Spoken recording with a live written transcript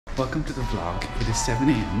welcome to the vlog. It is 7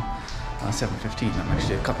 a.m. 7:15. I'm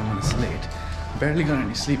actually a couple minutes late. Barely got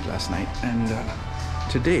any sleep last night, and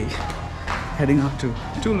today heading out to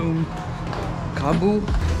Tulum, Coba,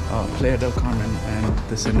 Playa Del Carmen, and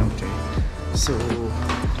the Cenote. So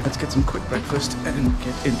let's get some quick breakfast and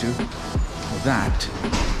get into that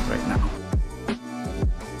right now.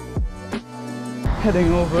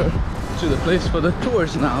 Heading over to the place for the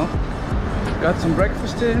tours now. Got some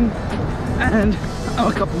breakfast in, and I'm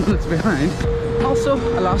a couple minutes behind. Also,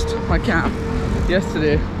 I lost my cap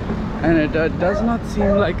yesterday, and it does not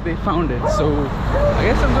seem like they found it. So I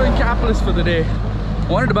guess I'm going capless for the day.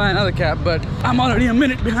 Wanted to buy another cap, but I'm already a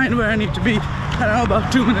minute behind where I need to be, and I'm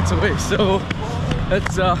about 2 minutes away. So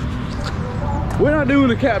let's we're not doing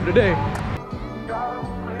the cab today.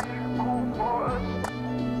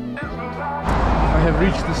 I have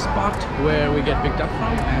reached the spot where we get picked up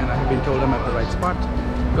from, and I have been told I'm at the right spot.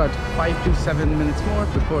 Got 5 to 7 minutes more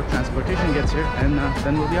before transportation gets here, and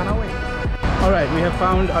then we'll be on our way. Alright, we have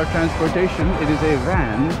found our transportation. It is a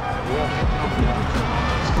van.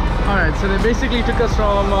 Alright, so they basically took us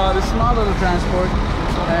from the small little transport,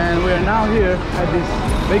 and we are now here at these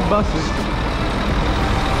big buses.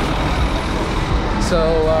 So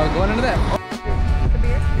going into that.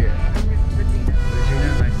 Kabir? Yeah. Regina,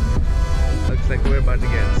 nice. Looks like we're about to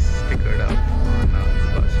get stickered up on the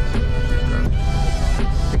bus. So she's got a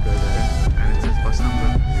sticker there, and it says bus number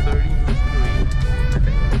 33, I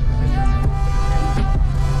think.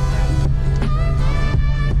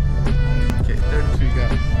 Okay, 33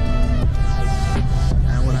 guys.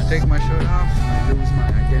 And when I take my shirt off, I lose my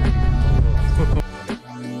identity.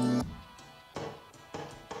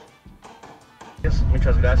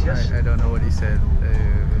 Muchas gracias. I don't know what he said.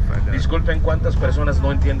 Disculpen, ¿cuántas personas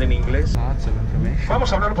no entienden inglés? Lots of information.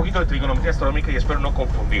 Vamos a hablar un poquito de trigonometría astronómica y espero no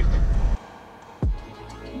confundirte.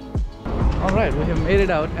 Alright, we have made it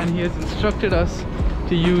out, and he has instructed us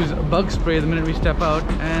to use bug spray the minute we step out.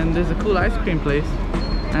 And there's a cool ice cream place,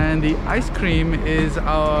 and the ice cream is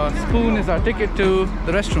our spoon, is our ticket to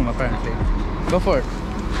the restroom apparently. Go for it.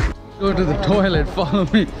 Go to the toilet, follow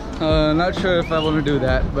me. Not sure if I want to do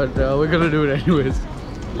that, but we're gonna do it anyways.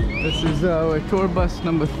 This is our tour bus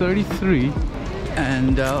number 33,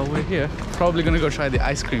 and we're here. Probably gonna go try the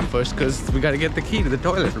ice cream first, because we gotta get the key to the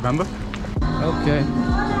toilet, remember? Okay.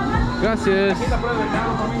 Gracias.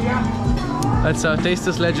 Let's taste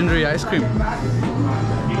this legendary ice cream.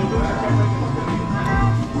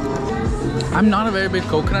 I'm not a very big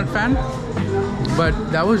coconut fan, but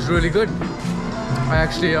that was really good. I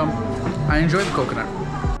actually I enjoyed the coconut.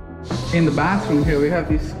 In the bathroom here we have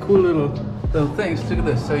these cool little things. Look at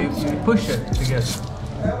this. So you push it together.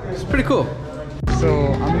 It's pretty cool.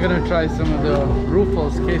 So I'm gonna try some of the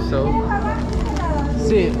Rufus queso.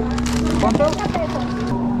 See,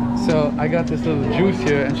 so I got this little juice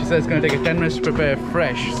here, and she says it's gonna take 10 minutes to prepare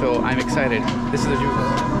fresh. So I'm excited. This is the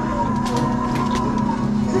juice.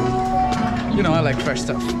 You know I like fresh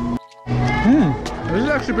stuff. This is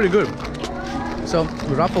actually pretty good. So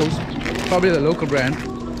Ruffles, probably the local brand.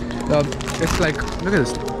 It's like, look at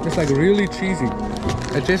this. It's like really cheesy.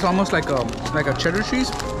 It tastes almost like a cheddar cheese.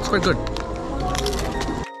 It's quite good.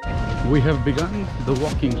 We have begun the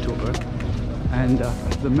walking tour, and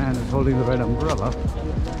the man is holding the red umbrella,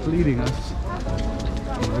 leading us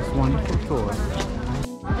on this wonderful tour.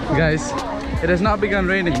 Guys, it has not begun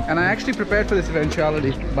raining, and I actually prepared for this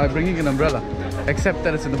eventuality by bringing an umbrella, except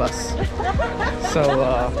that it's in the bus. So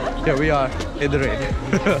here we are in the rain.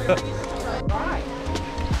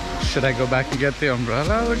 Should I go back and get the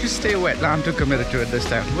umbrella, or just stay wet? I'm too committed to it this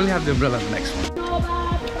time. We'll have the umbrella in the next one.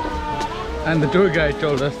 And the tour guide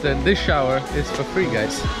told us that this shower is for free,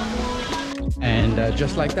 guys. And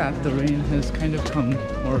just like that, the rain has kind of come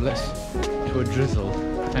more or less to a drizzle,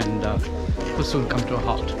 and will soon come to a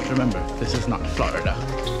halt. Remember, this is not Florida.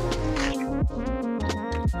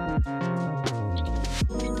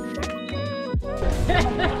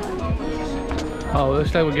 Oh,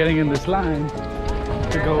 looks like we're getting in this line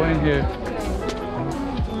to go in here.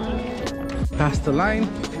 Past the line,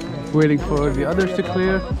 waiting for the others to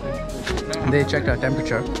clear. They checked our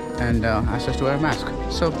temperature and asked us to wear a mask.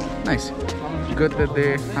 So nice. Good that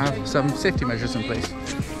they have some safety measures in place.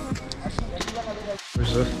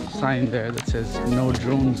 There's a sign there that says no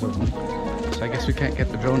drone zone. So I guess we can't get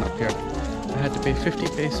the drone up here. I had to pay 50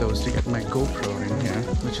 pesos to get my GoPro in here,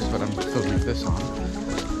 which is what I'm filming this on.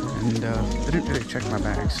 And they didn't really check my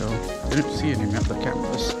bag, so I didn't see any other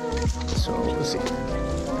cameras. So we'll see.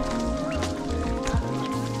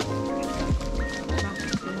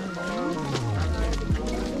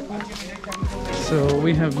 So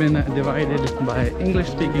we have been divided by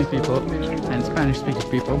English-speaking people and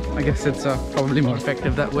Spanish-speaking people. I guess it's probably more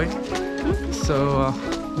effective that way. So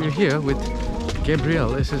we're here with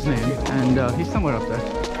Gabriel is his name, and he's somewhere up there.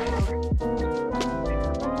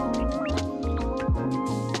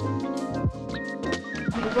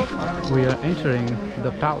 We are entering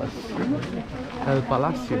the palace, El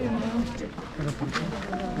Palacio.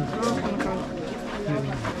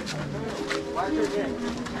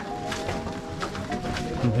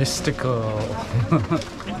 Mystical.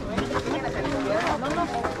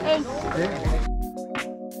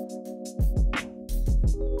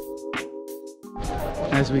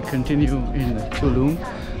 As we continue in Tulum,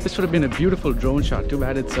 this would have been a beautiful drone shot. Too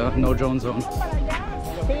bad it's no drone zone.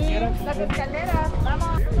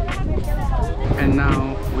 And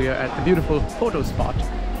now we are at the beautiful photo spot.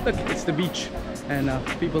 Look, it's the beach, and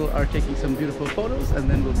people are taking some beautiful photos, and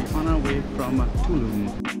then we'll be on our way from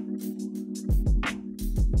Tulum.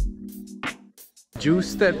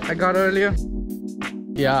 Juice that I got earlier?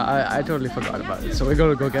 Yeah, I totally forgot about it, so we're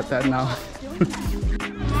gonna go get that now.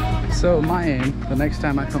 So my aim, the next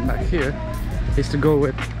time I come back here, is to go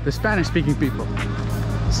with the Spanish-speaking people.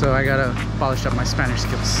 So I gotta polish up my Spanish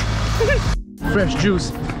skills. Fresh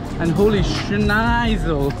juice, and holy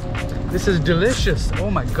schnizel, this is delicious.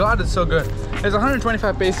 Oh my god, it's so good. It's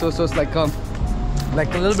 125 pesos, so it's like a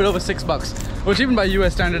little bit over $6, which even by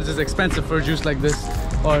US standards is expensive for a juice like this,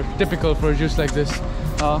 or typical for a juice like this.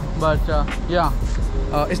 Yeah,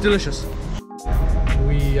 it's delicious.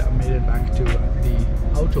 We made it back to the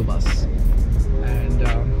autobus, and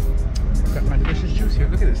got my delicious juice here.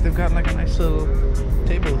 Look at this, they've got like a nice little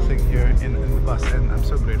table thing here in the bus, and I'm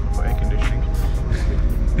so grateful for air conditioning.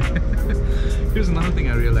 Here's another thing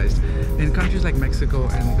I realized. In countries like Mexico,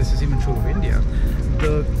 and this is even true of India,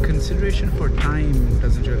 the consideration for time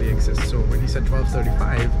doesn't really exist. So when he said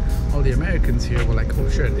 12:35, all the Americans here were like, oh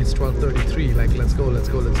shit, it's 12:33, like let's go, let's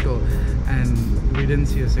go, let's go. And we didn't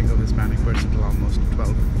see a single Hispanic person till almost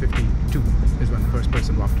 12:52 is when the first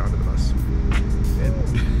person walked out of the bus.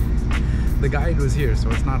 And the guide was here, so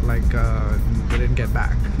it's not like they didn't get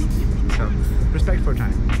back. So respect for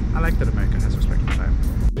time. I like that America has respect for time.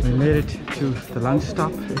 We made it to the lunch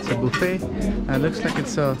stop. It's a buffet, and it looks like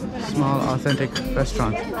it's a small, authentic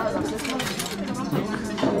restaurant.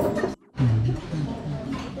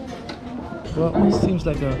 Well, this seems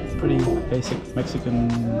like a pretty basic Mexican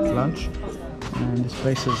lunch, and this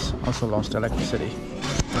place has also lost electricity.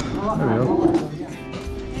 There we go.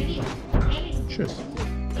 Cheers.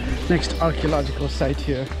 Next archaeological site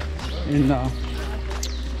here in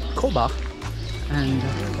Coba, and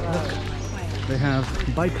look. They have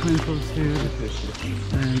bike rentals here,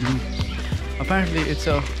 and apparently it's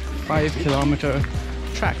a 5-kilometer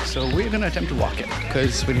track, so we're gonna attempt to walk it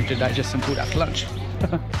because we need to digest some food after lunch.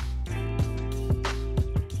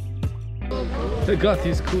 They got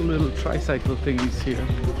these cool little tricycle thingies here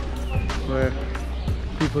where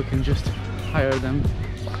people can just hire them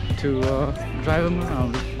to drive them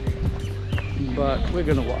around, but we're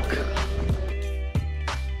gonna walk.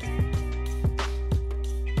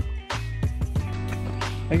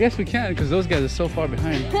 I guess we can, because those guys are so far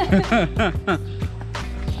behind.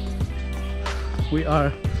 We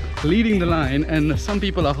are leading the line, and some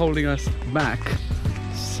people are holding us back,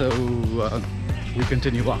 so we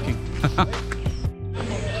continue walking.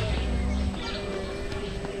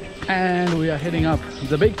 And we are heading up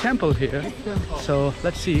the big temple here, so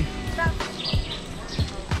let's see.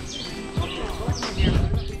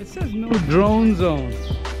 It says no drone zone.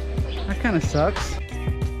 That kind of sucks.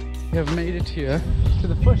 We have made it here to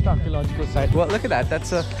the first archaeological site. Well, look at that. That's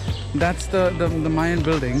the Mayan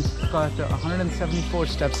building. It's got 174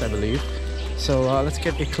 steps, I believe. So let's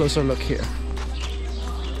get a closer look here.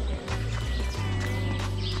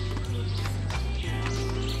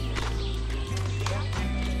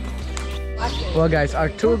 Well, guys, our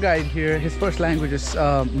tour guide here, his first language is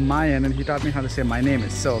Mayan, and he taught me how to say my name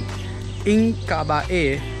is. So,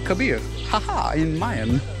 Inkabae Kabir. Haha, in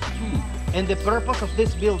Mayan. And the purpose of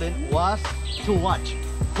this building was to watch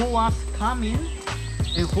who was coming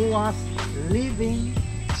and who was leaving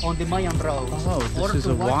on the Mayan road. Oh, this is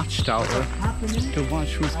a watchtower to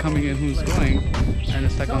watch who's coming and who's going, and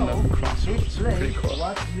it's like on the crossroads. Pretty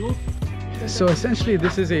cool. So essentially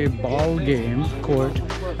this is a ball game court,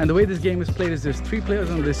 and the way this game is played is there's 3 players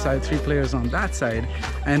on this side, 3 players on that side,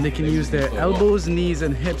 and they can use their elbows, knees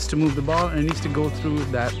and hips to move the ball, and it needs to go through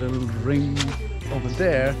that little ring over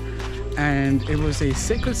there. and it was a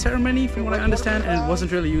sacred ceremony from what I understand, and it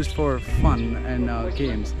wasn't really used for fun and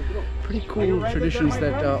games. Pretty cool traditions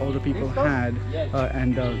that older people had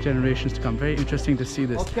and generations to come. Very interesting to see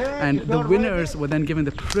this. And the winners were then given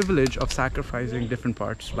the privilege of sacrificing different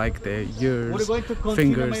parts like their ears,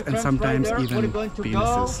 fingers, and sometimes even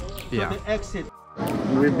penises. Yeah.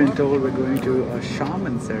 We've been told we're going to a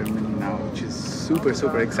shaman ceremony now, which is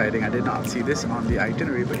super exciting. I did not see this on the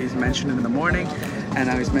itinerary, but he's mentioned it in the morning and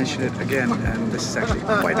now he's mentioned it again, and this is actually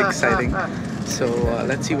quite exciting. So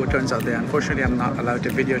let's see what turns out there. Unfortunately, I'm not allowed to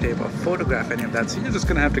videotape or photograph any of that, so you're just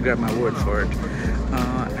gonna have to grab my word for it.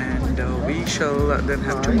 And we shall then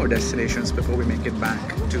have 2 more destinations before we make it back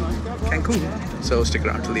to Cancun, so stick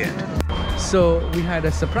around till the end. So we had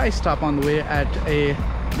a surprise stop on the way at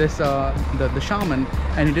the shaman,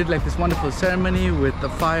 and he did like this wonderful ceremony with the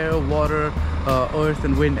fire, water, earth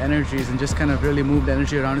and wind energies, and just kind of really moved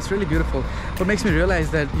energy around. It's really beautiful. What makes me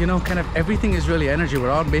realize that, you know, kind of everything is really energy.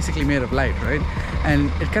 We're all basically made of light, right?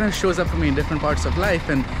 And it kind of shows up for me in different parts of life,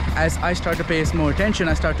 and as I start to pay more attention,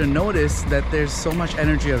 I start to notice that there's so much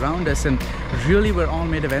energy around us, and really we're all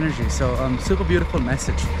made of energy. So super beautiful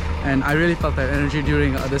message, and I really felt that energy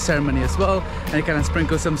during the ceremony as well, and it kind of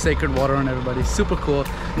sprinkled some sacred water on everybody. Super cool.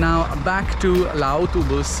 Now back to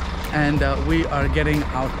Lautubus, and we are getting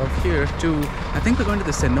out of here to, I think we're going to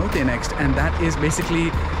the Cenote next, and that is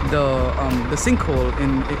basically the sinkhole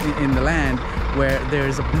in the land where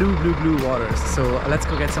there's blue waters. So let's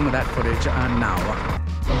go get some of that footage now.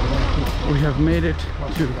 We have made it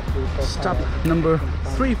to stop number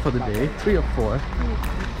 3 for the day, 3 of 4,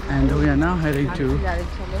 and we are now heading to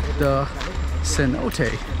the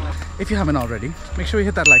Cenote. If you haven't already, make sure you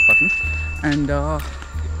hit that like button, and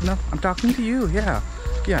no, I'm talking to you. Yeah,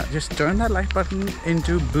 just turn that like button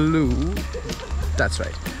into blue. That's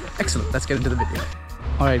right. Excellent. Let's get into the video.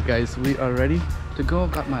 All right, guys, we are ready to go.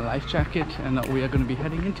 Got my life jacket, and we are going to be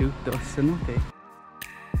heading into the Cenote.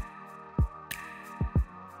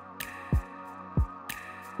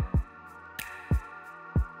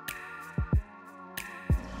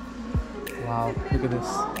 Wow, look at this.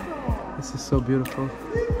 This is so beautiful.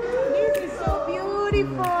 This is so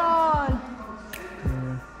beautiful.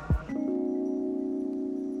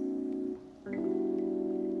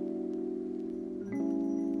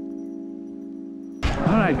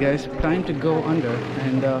 Alright guys, time to go under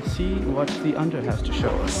and see what the under has to show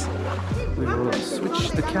us. We will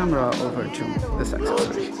switch the camera over to this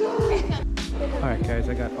accessory. Alright guys,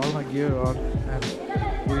 I got all my gear on and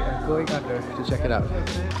we are going under to check it out.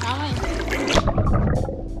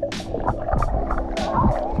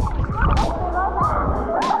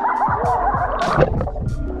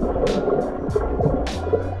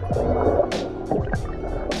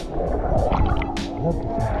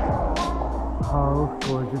 How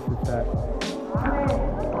gorgeous is that?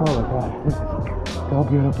 Oh my god, this is so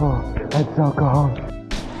beautiful and so cold.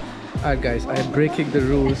 Alright guys, I am breaking the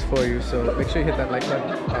rules for you, so make sure you hit that like button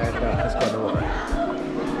and let's go underwater.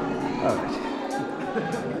 Alright.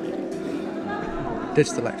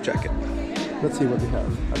 Ditch the life jacket. Let's see what we have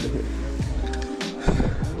under here.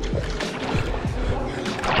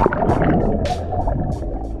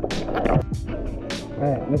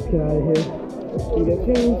 Alright, let's get out of here and get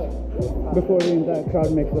changed before the entire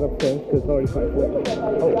crowd makes it upstairs, because it's already quite late.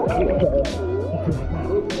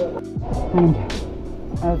 And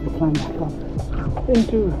as we climb back up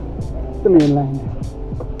into the mainland,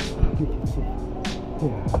 you can see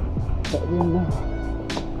here that we are now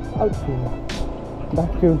out here,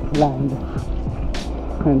 back to land,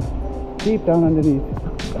 and deep down underneath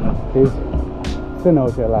is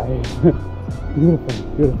Cenote alive. Beautiful,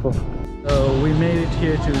 beautiful. So we made it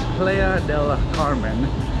here to Playa Del Carmen,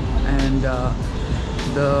 and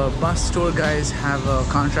the bus tour guys have a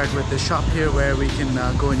contract with the shop here where we can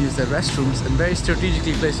go and use their restrooms, and very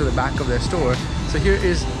strategically placed at the back of their store. So here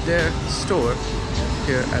is their store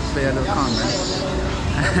here at Playa Del Carmen,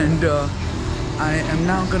 and I am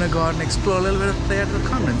now gonna go out and explore a little bit of Playa del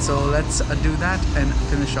Carmen. So let's do that and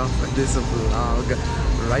finish off this vlog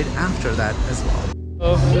right after that as well.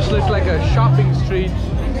 So this looks like a shopping street.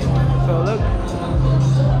 So look.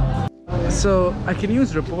 So I can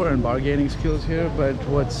use rapport and bargaining skills here, but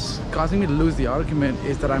what's causing me to lose the argument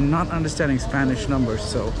is that I'm not understanding Spanish numbers.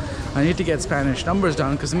 So I need to get Spanish numbers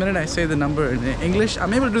down, because the minute I say the number in English,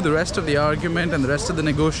 I'm able to do the rest of the argument and the rest of the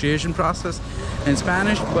negotiation process in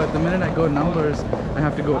Spanish, but the minute I go numbers, I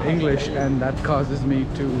have to go English, and that causes me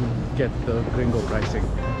to get the gringo pricing.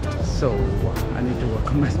 So I need to work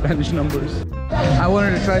on my Spanish numbers. I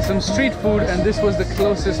wanted to try some street food, and this was the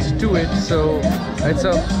closest to it. So it's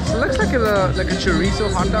a, it looks like a chorizo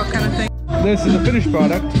hot dog kind of thing. This is the finished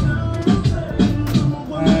product,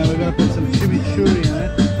 and we're gonna put luxury in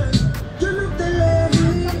it.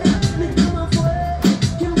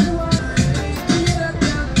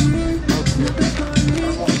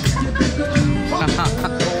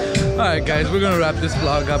 Alright guys, we're gonna wrap this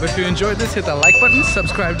vlog up. If you enjoyed this, hit the like button,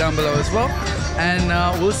 subscribe down below as well, and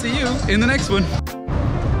we'll see you in the next one.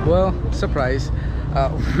 Well, surprise,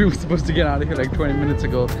 we were supposed to get out of here like 20 minutes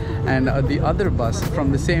ago, and the other bus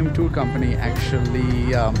from the same tour company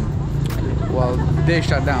actually, well, they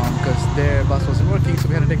shut down because their bus wasn't working, so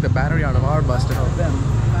we had to take the battery out of our bus to help them.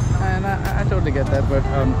 And I totally get that, but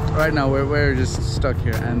right now we're just stuck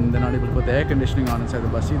here, and they're not able to put the air conditioning on inside the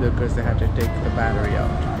bus either because they had to take the battery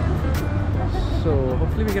out. So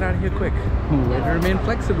hopefully we get out of here quick. Way to remain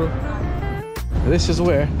flexible. This is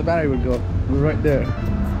where the battery would go, right there.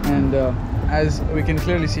 And as we can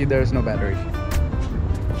clearly see, there is no battery.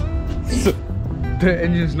 So the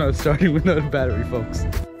engine's not starting without a battery, folks.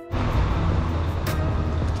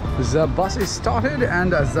 The bus is started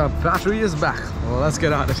and the battery is back. Well, let's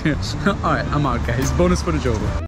get out of here. Alright, I'm out guys. Bonus footage over.